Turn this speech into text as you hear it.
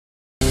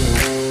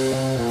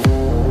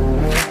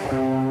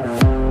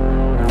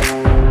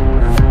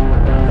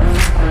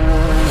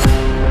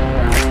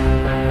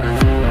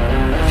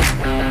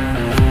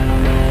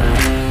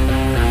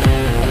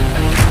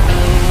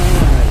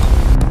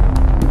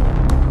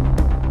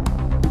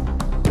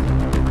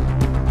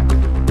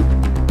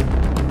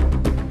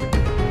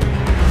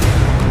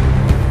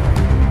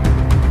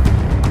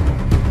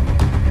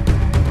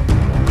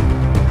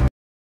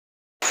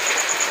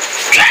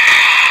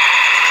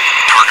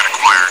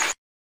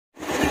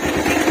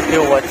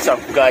Yo, what's up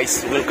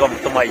guys? Welcome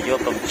to my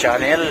YouTube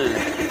channel.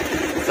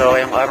 So,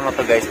 yung araw na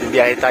to guys,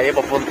 bibiyahe tayo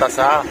papunta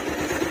sa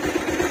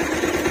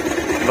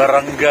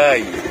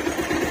barangay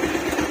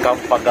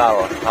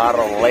Campagal,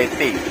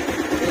 LEYTE.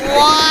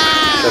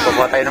 Wow! So,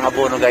 kukuha tayo ng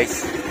abono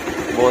guys.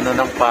 Abono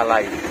ng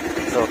palay.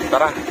 So,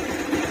 tara.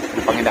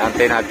 Ang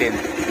panginaantay natin.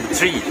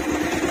 3,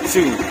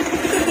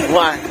 2,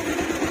 1.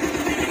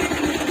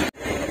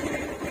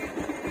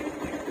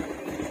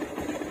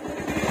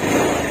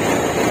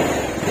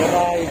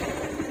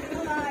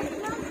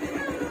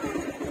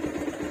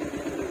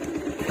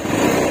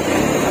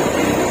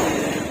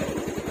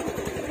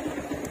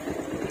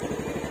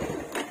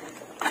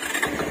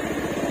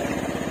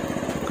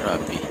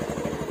 Grabe,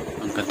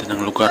 ang ganda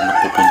ng lugar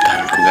na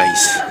pupuntahan ko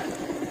guys.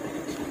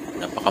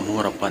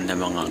 Napakamura pa ng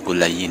mga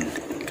gulayin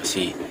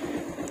kasi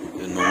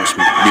yun mo mas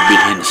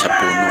bibilhin sa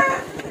puno.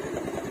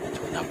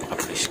 So,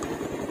 napaka-presko.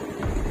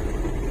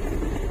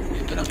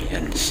 Ito lang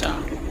yan sa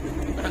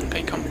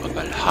barangay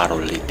Campagal,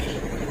 LEYTE.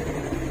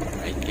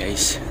 Right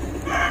guys,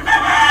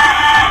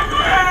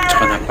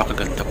 tsaka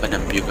napakaganda pa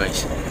ng view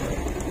guys.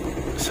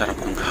 Sarap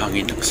ng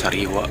hangin ng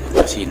sariwa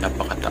kasi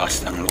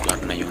napakataas ng lugar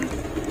na yun.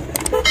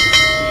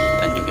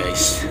 Kita nyo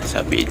guys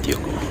sa video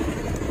ko.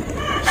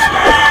 So,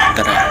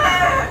 tara,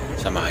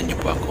 samahan nyo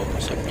po ako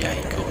sa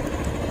biyahe ko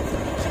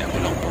kasi ako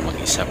lang po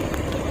mag-isa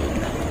papunta doon.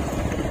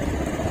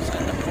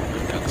 Sana po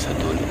hanggang sa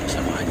dulo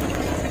samahan nyo po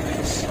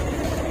guys.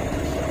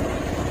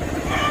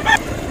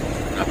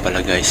 Nga pala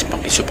guys,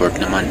 pakisupport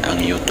naman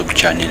ang YouTube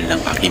channel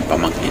ng aking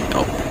pamangkin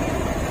po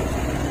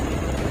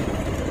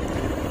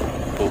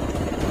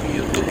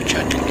YouTube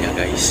channel niya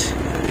guys.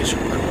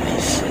 Pakisupport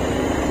please.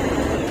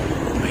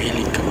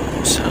 Mahilig ka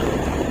po sa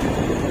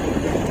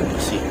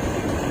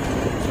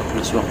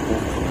swak po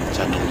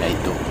channel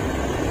LEYTE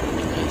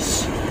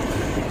guys,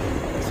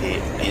 kasi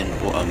ayan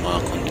po ang mga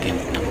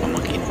content ng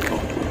pamangkin ko.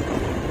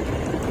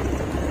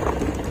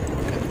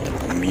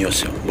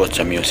 Music, bot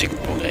sa music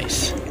po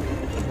guys.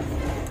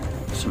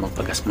 So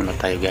magpagas muna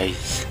tayo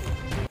guys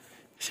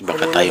kasi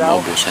baka tayo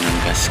maubusan ng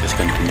gas kasi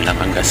ganito na lang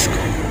ang gas ko.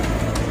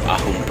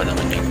 Ahong pa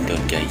naman yung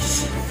doon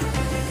guys.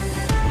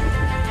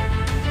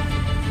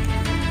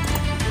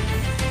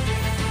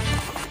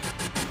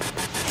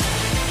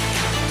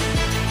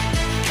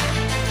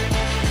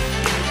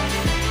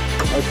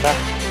 Ita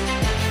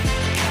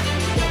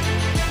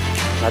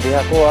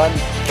nadihakuan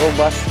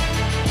robas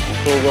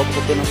tugog ko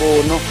ito na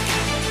puno.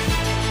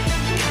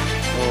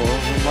 Oo,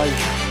 umay.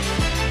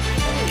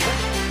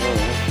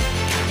 Oo.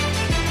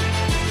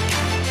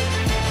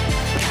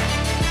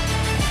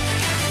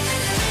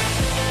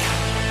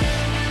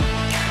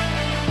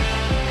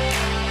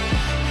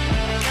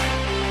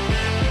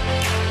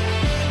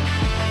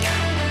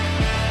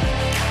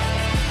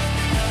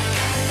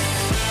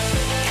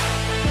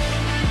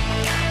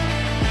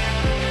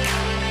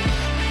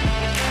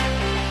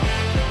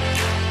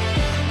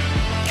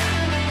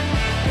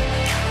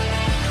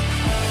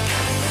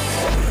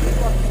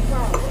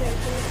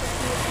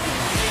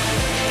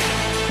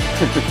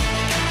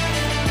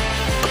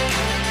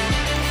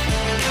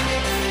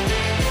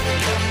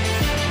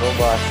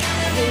 Robas.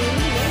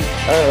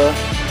 Oo.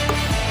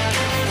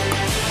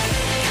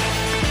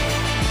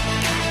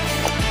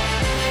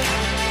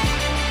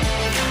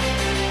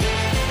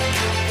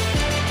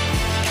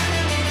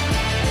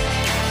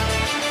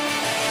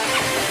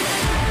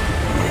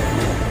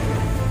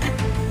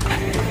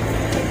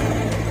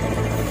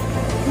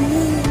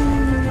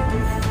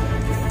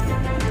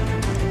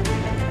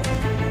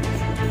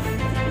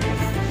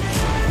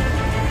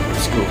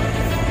 Let's go.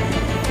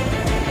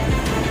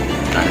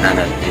 Tanan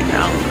natin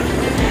ang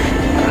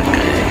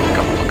barangay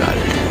Campagal.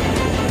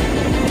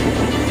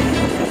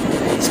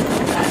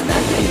 Tanan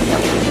natin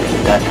ang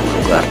ganda ng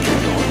lugar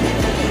nito.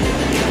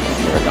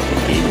 Sigurado ako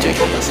mag-enjoy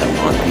kayo sa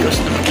mga views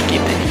na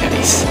makikita niyo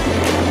guys.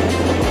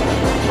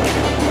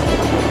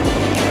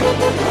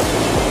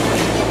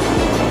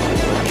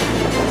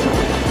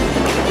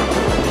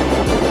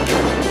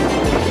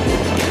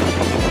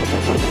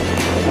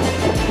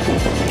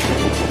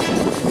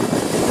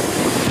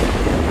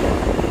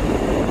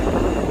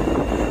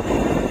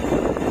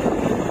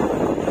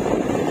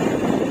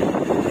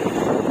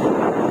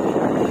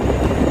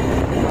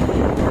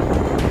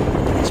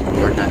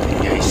 Natin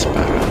guys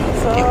para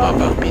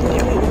ibaba ang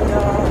video.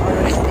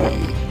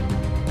 Ready?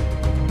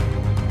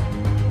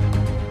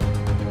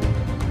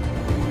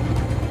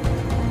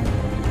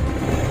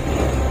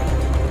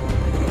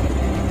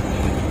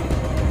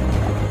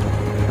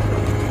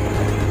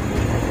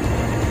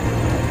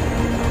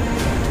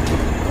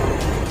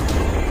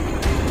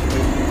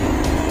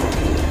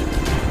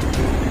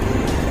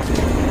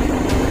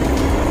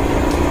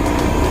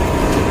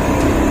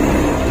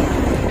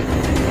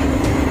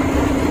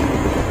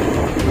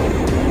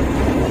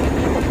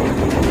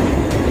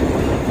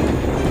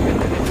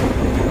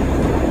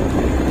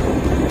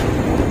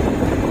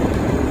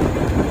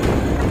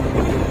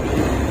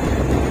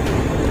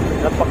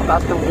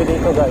 Napakataas ng view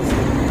dito guys.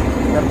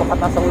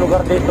 Napakataas ang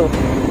lugar dito.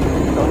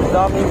 So, ang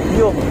daming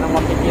view na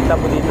makikita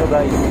mo dito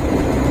guys.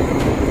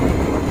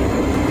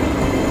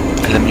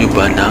 Alam nyo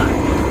ba na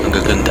ang ang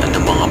gaganda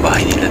ng mga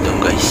bahay nila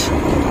doon guys,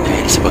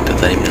 dahil sa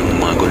pagtatanim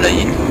ng mga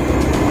gulayin.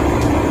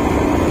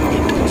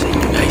 Ito sa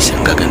inyo guys,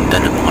 ang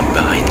gaganda ng mga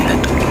bahay nila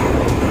doon.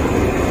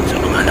 So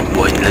ang hanap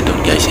buhay nila doon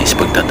guys is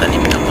pagtatanim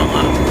ng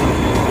mga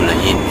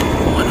gulayin,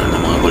 kung ano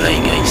ng mga gulay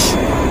guys.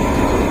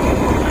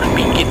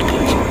 Maraming guys.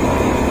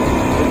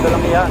 Dito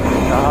lang yan,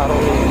 sa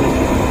Harawin.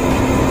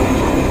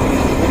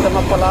 Dito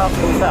nga pala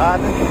kung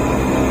saan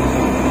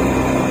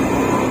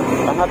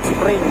Pangat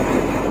Spring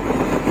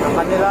ang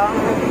kanilang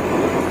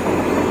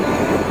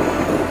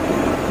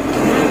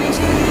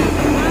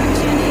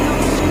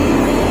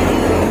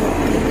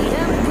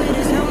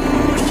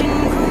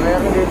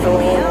meron dito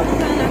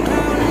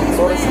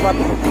tourist spot,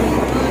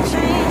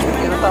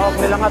 tinatawag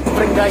nilang Hot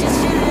Spring guys.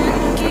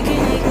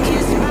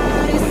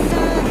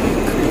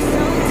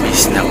 May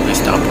snack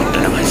guys, nakapunta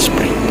ng Hot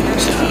Spring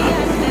sa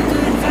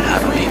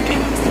LEYTE.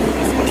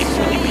 Hindi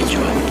po ni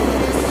Medjoan.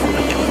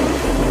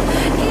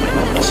 May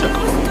mapasak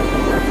ako.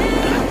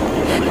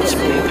 Dahil Hot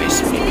Spring guys,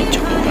 may medyo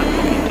ko pa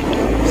nakita.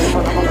 Ito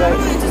naman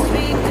guys,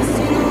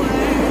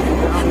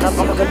 ang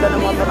napakaganda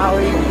ng mga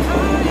tanawin.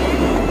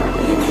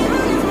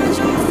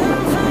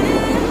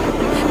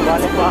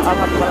 Balik pa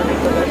angat para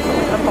dito guys,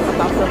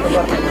 napakataas ng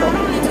lugar nito.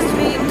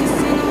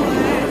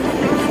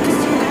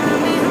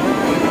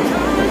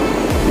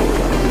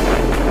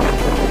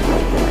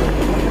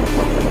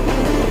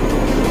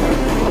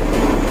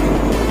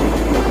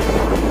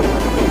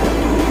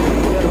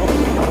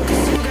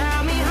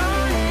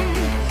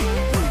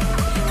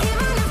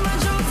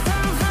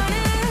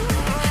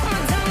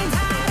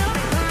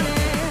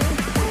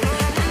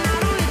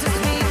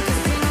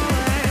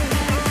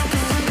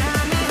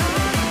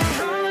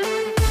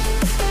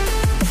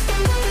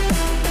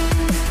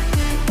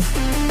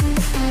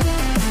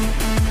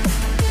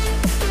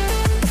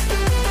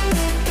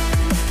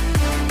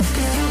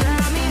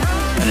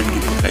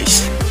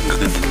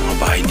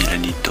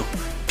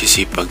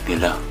 Sipag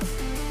nila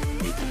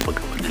dito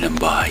paggawa nilang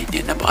bahay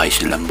nila,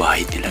 napakayos nilang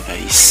bahay nila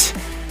guys.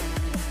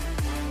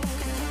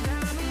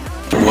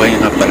 Buhay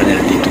nga pala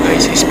nila dito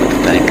guys is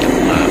pagtatanim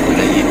ng mga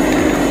gulayin,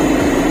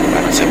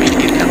 parang sa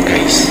bilgit lang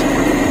guys.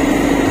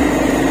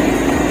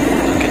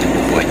 Ang ganda po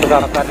buhay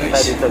nila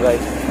dito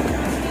guys,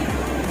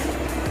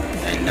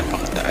 dahil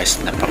napakataas,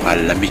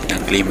 napakalamig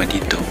ng klima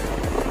dito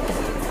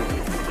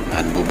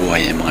at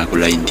bubuhay ang mga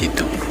gulayin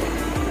dito.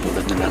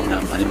 Tulad na lang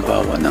ng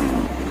halimbawa ng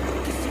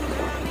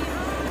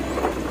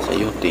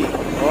sayote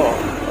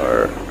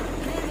or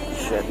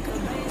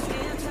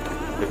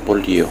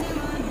repolyo,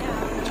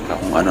 saka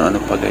kung ano-ano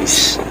pa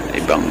guys,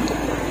 ibang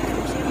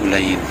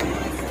gulayin.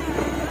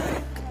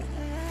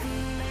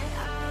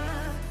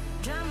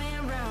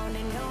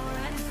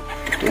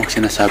 Ito ang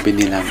sinasabi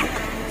nila,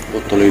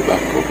 tutuloy ba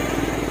ako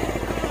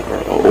or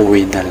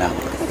uuwi na lang.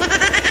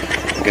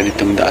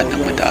 Ganitong daan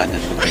ang madaanan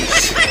mo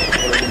guys.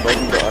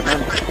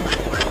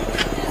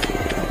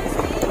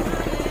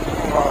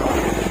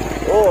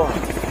 Oh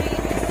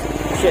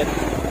shit,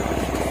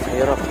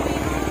 hirap.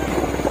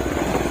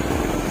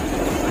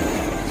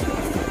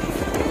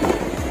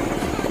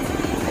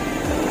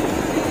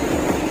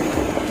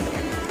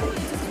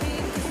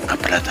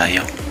 Pala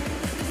tayo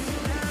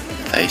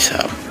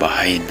sa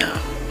bahay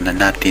na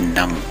natin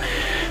ng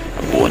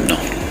abono.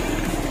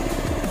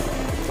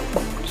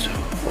 So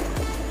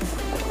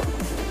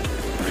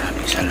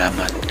maraming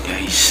salamat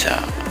guys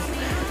sa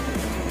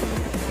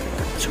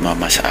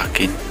sumama sa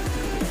akin.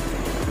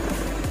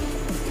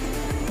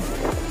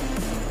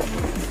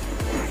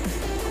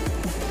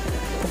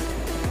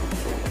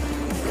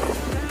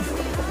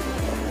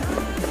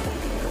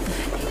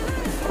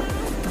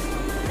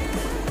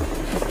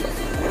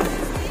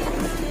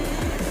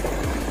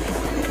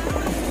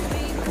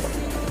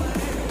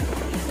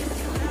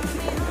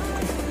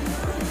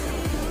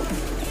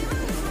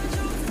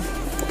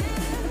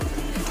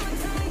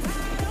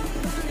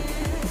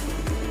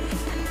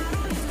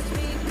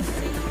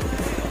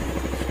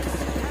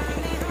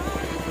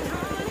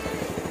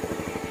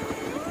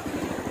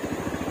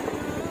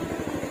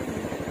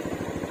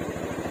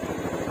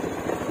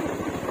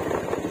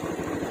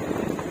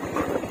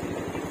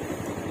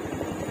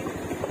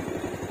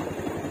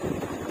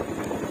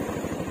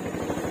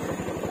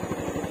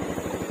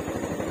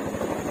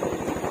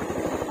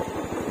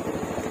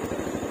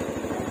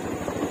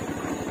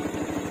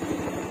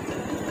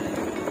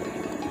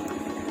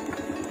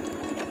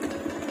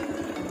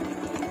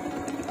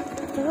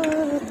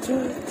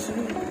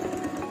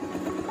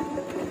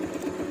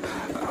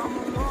 I'm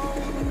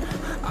alone,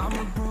 I'm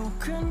a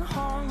broken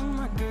home.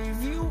 I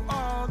gave you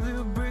all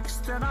the bricks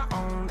that I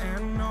own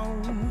and know.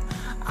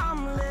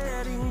 I'm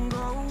letting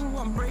go,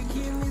 I'm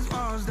breaking these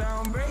walls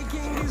down,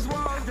 breaking these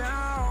walls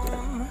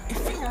down.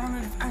 If you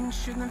want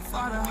adventure, then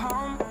fly to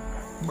home.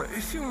 But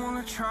if you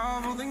wanna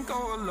travel, then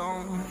go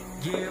alone.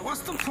 Yeah,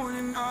 what's the point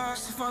in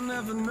us if I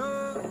never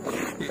know?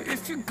 Yeah,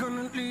 if you're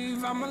gonna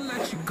leave, I'ma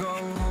let you go.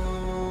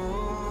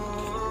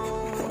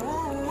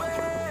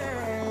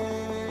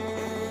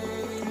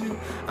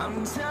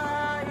 I'm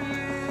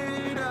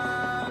tired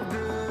of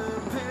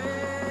the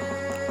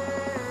pain.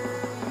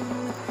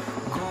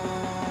 Go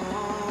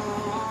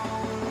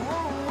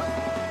away.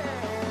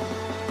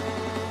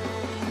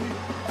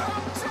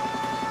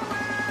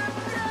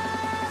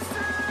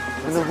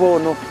 Ano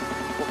bono?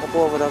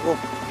 Kukuha mo na ako.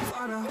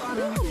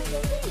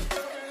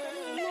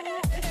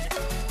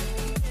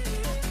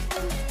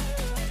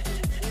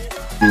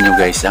 Nyo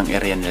guys, ang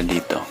area nila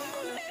dito.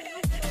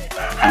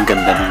 Ang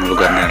ganda ng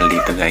lugar nila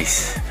dito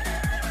guys.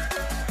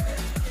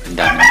 Ang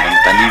dami ng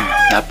tanim.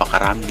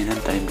 Napakarami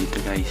ng tanim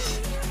dito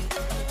guys.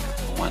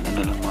 Kung ano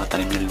lang mga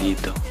tanim nila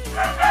dito.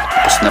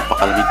 Tapos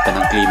napakalamig pa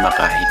ng klima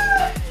kahit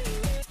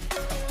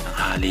ang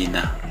hali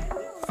na.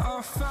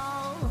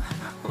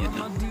 Yan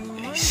o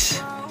guys.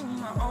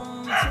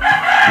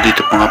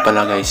 Dito pa nga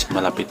pala guys,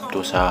 malapit to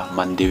sa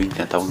Mandiwig.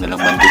 Natawag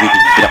nilang Mandiwig.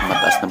 Yung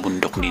pinakamataas na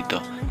bundok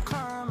dito.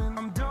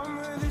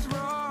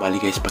 Bali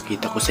guys,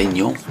 pakita ko sa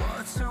inyo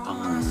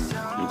ang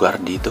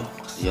lugar dito.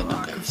 Ayan o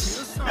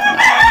guys.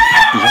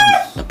 Ayan,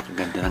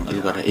 napakaganda ng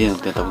lugar. Ayan,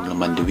 tinatawag ng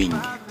Mandiwig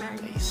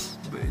guys.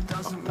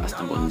 Pagtaas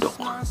ng bundok.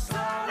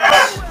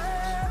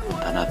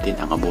 Punta natin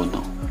ang abono.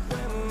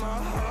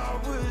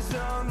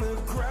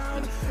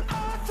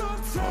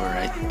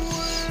 Alright.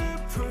 Ayan.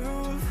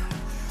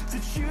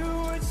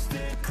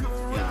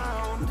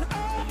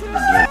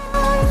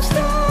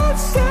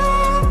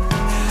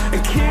 A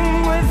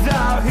king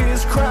without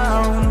his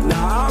crown.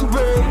 Now I'm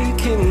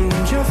breaking,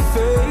 you're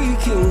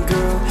faking,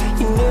 girl.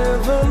 You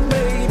never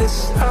made a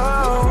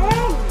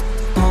sound.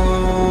 Oh,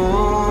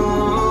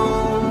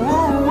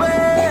 wait.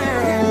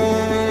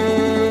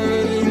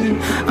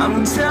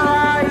 I'm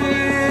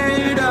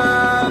tired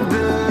of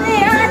the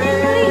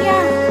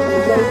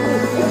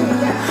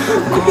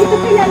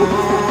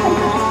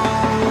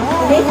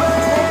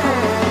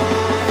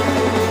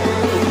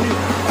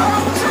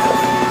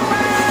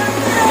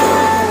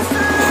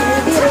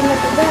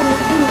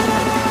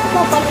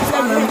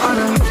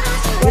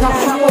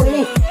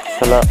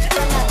Sala.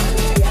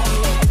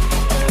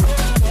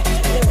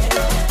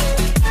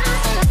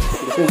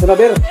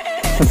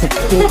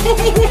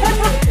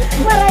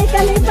 Waray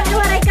kami pa,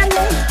 waray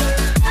kami.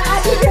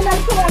 Additional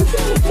kuwansi.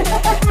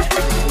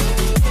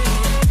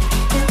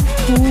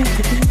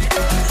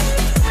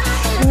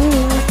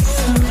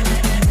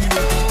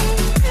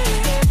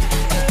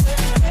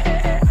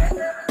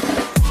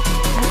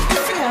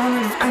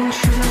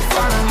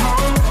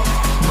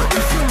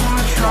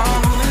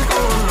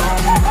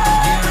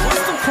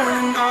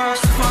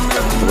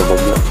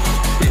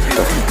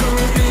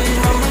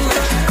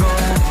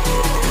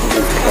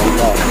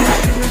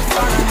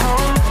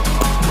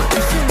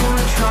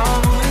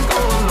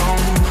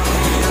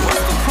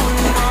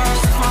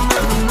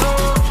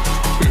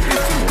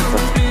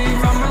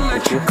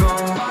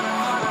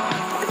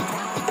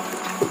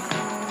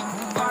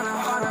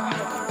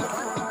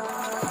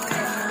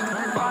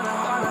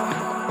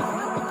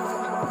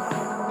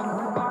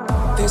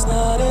 There's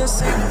not a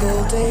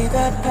single day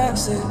that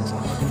passes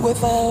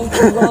without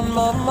you on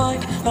my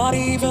mind. Not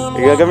even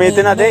one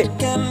Gagamitin natin. minute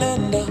can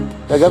end up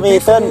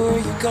Gagamitan.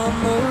 before you come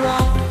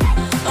around.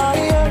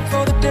 I yearn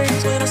for the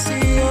days when I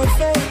see your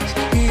face,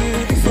 you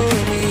before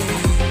me.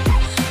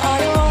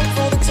 I long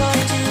for the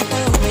times you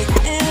held me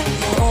in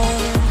your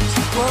arms.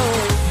 Whoa.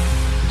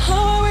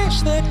 How I wish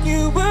that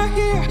you were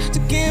here to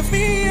give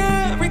me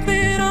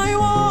everything I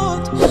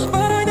want, but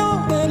I know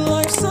that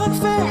life's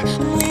unfair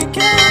and we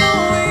can't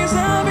always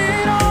have it.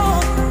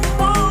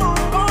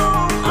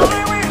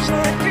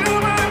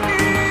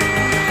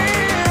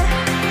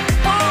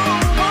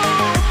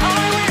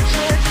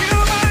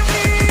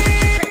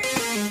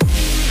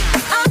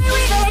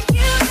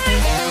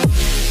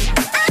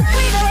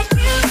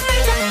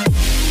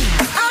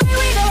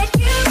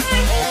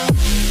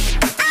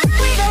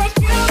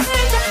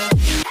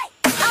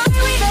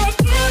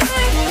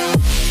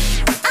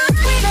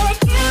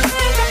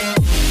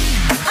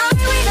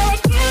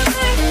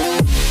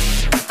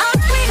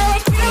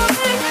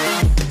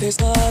 There's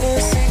not a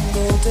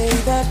single day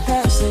that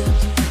passes,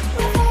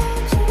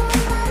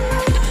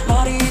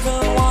 not even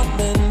one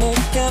minute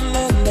can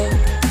end up.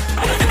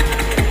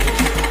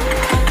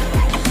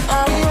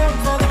 I yearn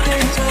for the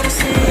days when I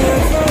see your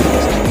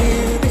face and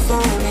you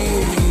before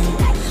me.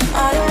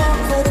 I long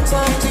for the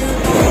times you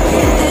held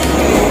me in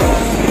your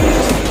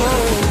arms.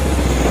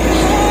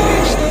 I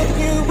wish that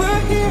you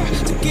were here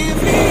to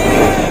give me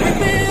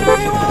everything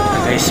I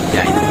want. Guys,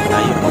 biyahe na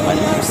tayo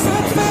pabalik. Life's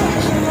unfair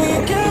and we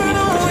can't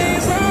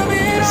always have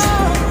it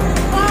all.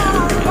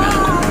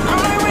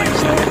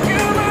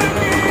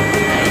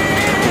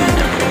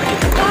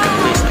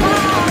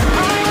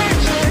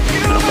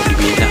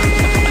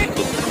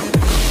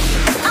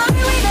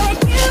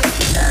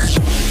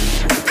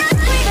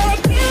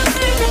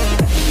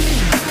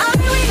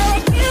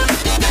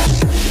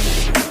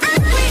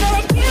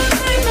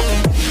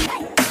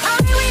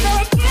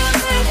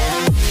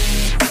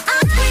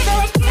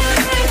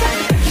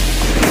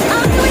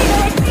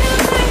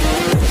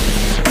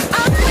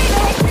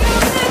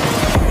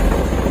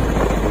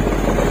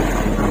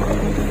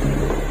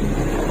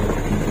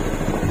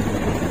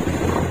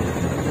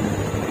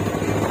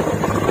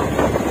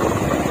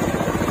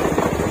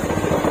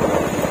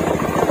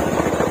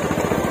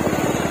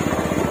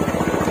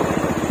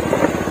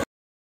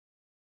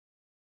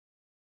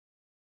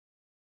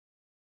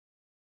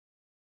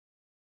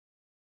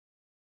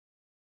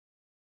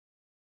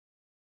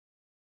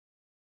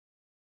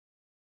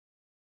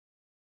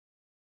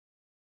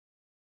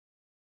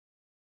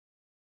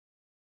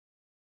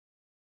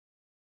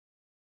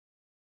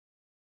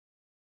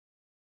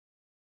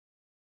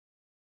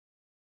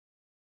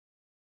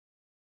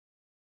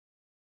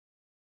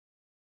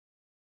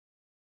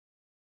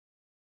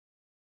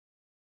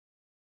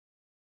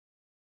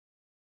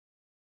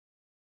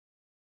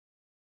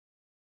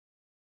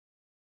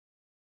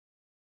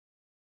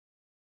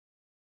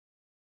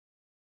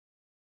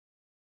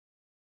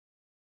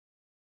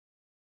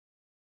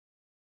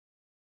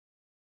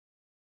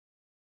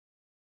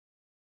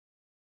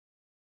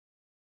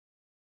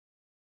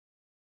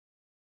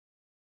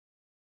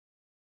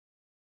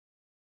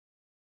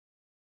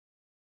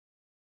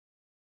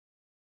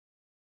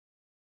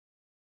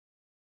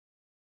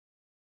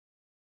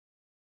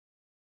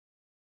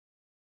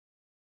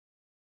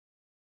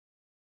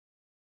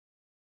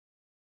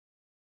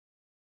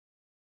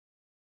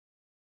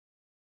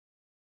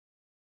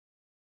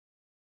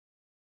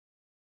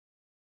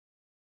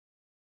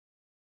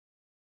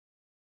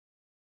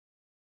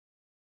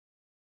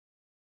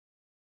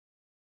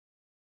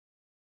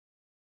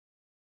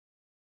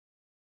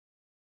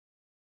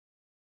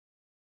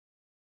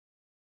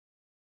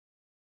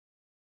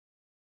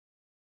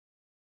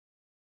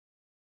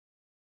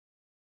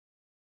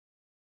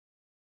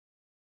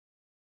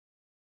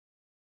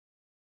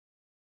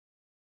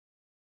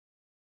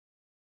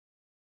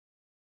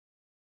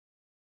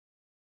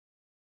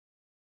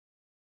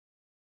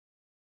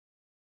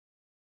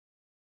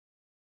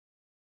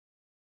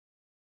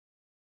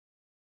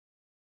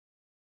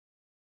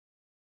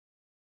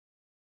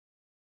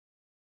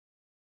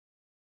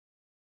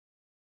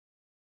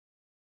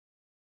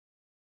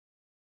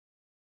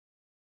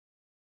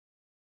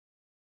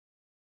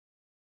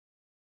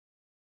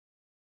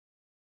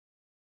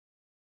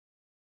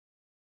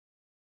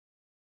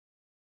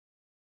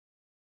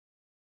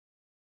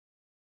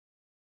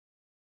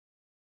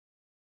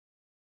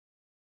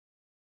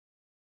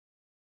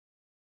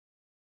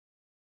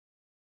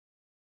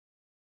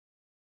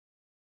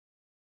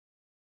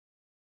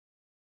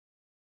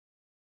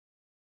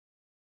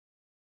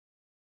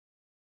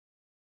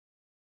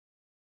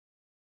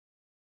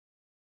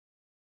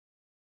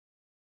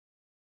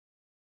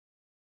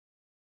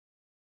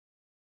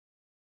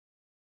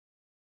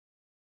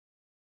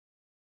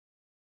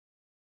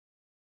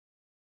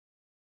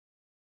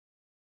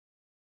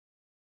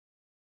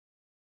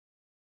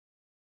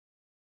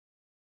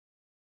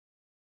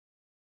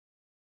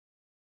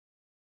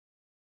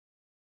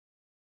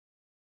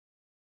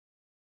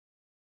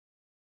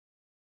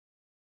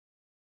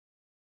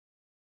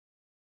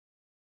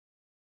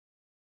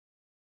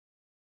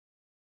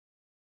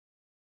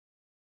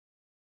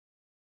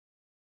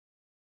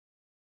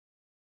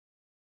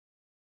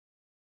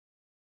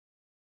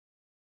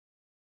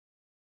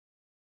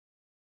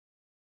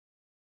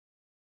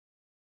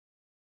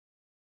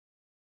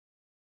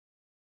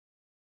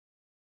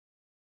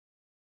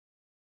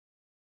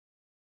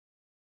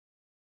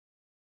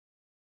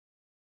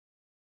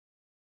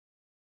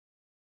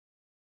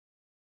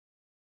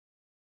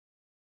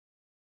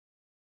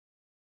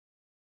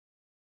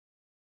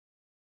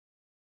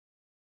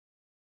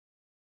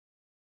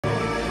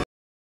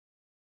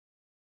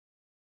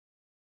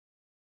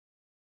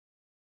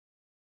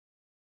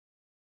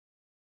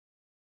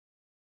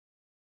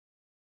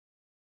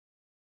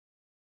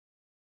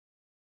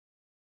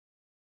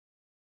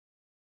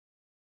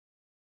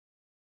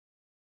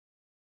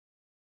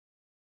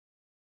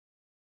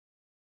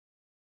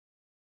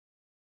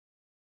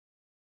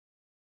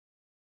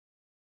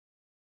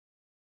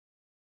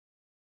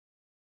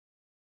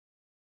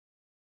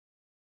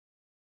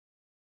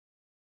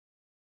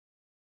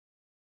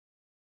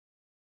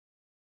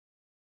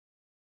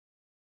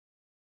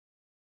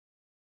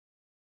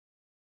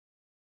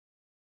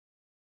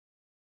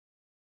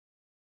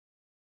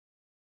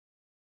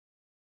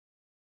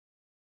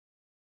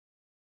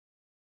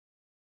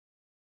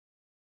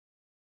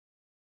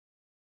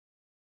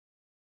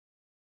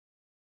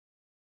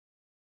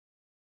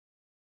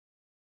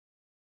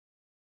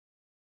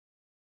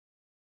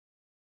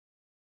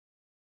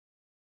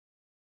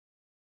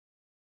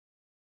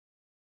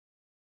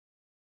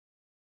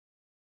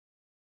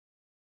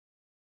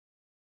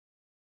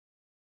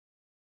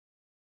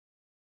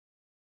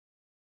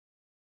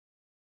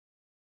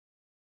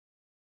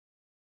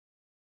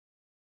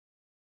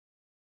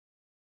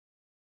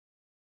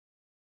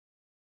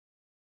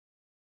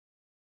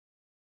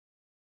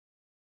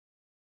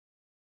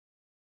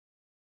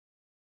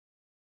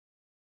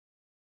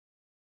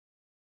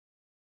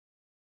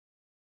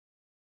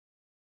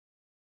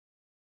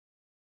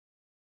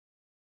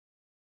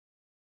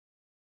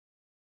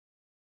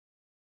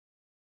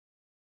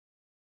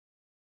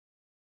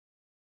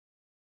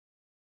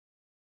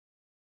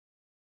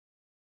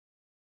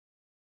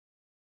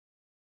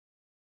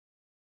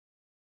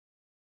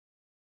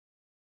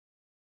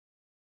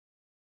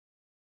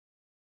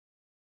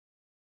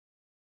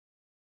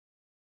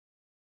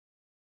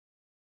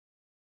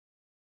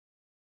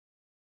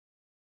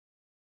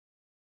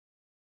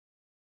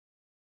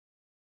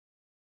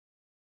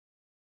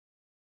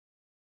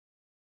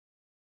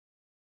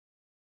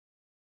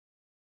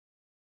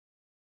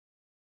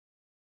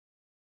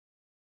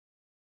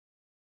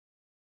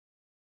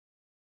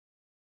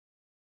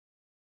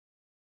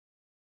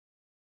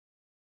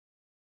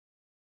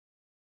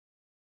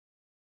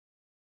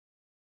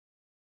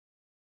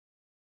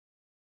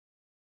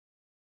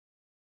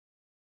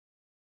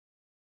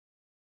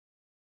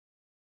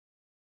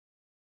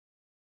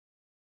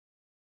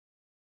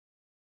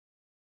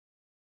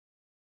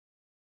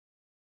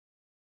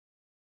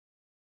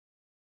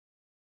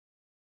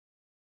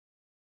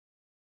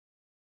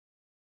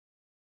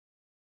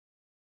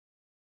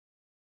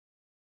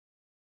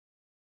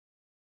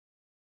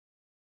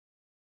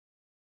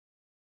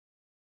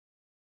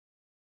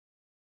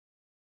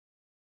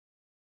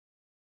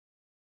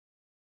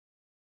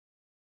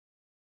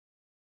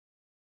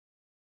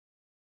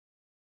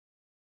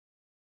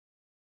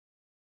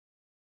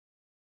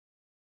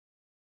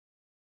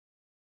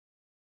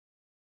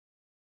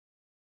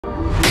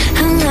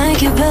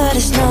 like you, but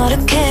it's not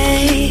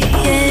okay.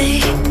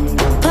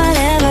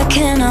 Whatever,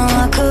 can I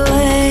walk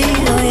away?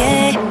 Oh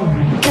yeah.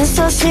 Can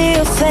still see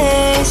your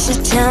face, so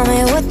tell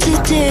me what to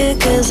do,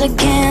 cause I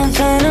can't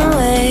find a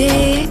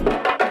way.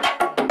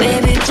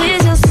 Baby,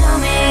 please just tell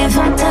me if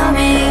I'm, tell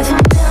me if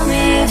I'm, tell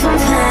me if I'm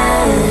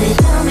fine.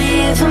 Tell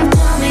me if I'm,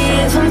 tell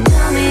me if I'm,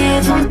 tell me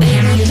if I'm,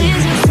 baby,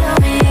 please just tell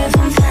me if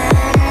I'm fine.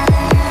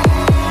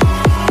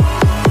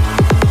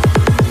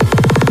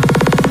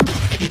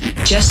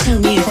 Just tell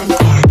me if I'm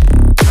fine.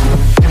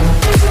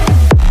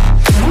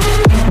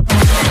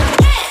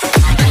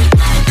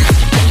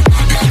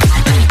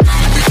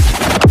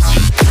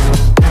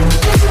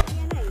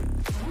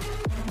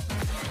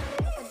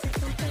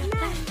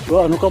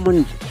 Wah, ano ka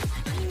man?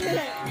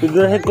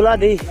 Hidrohead ko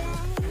ladi.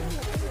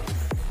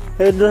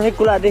 Hidrohead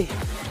ko ladi.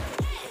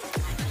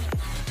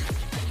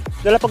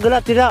 Dala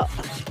paggalat, tidak.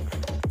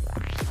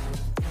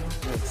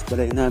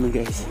 Balayin namin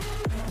guys.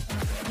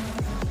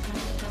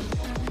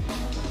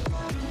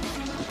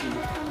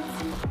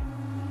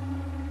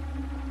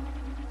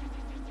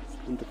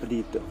 Punta pa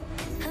dito.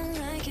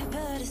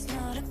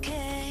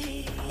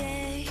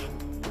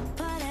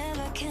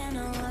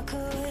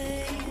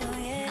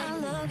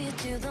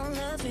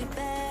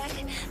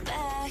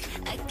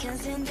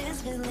 Send this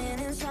feeling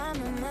inside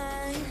my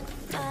mind,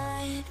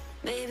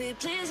 baby,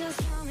 please just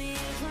tell me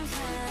if I'm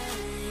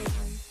fine.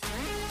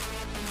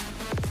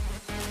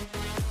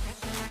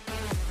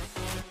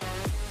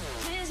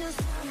 Please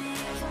just tell me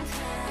if I'm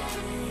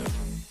fine,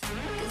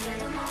 cause I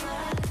don't know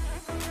why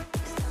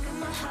it's stuck in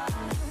my heart,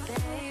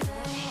 baby.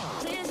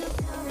 Please just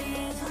tell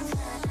me if I'm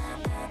fine.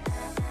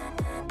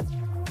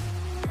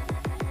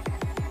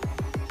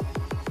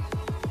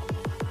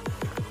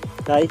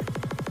 Tay.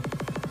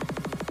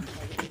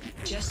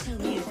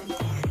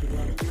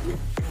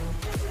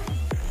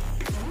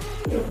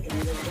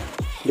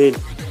 Din.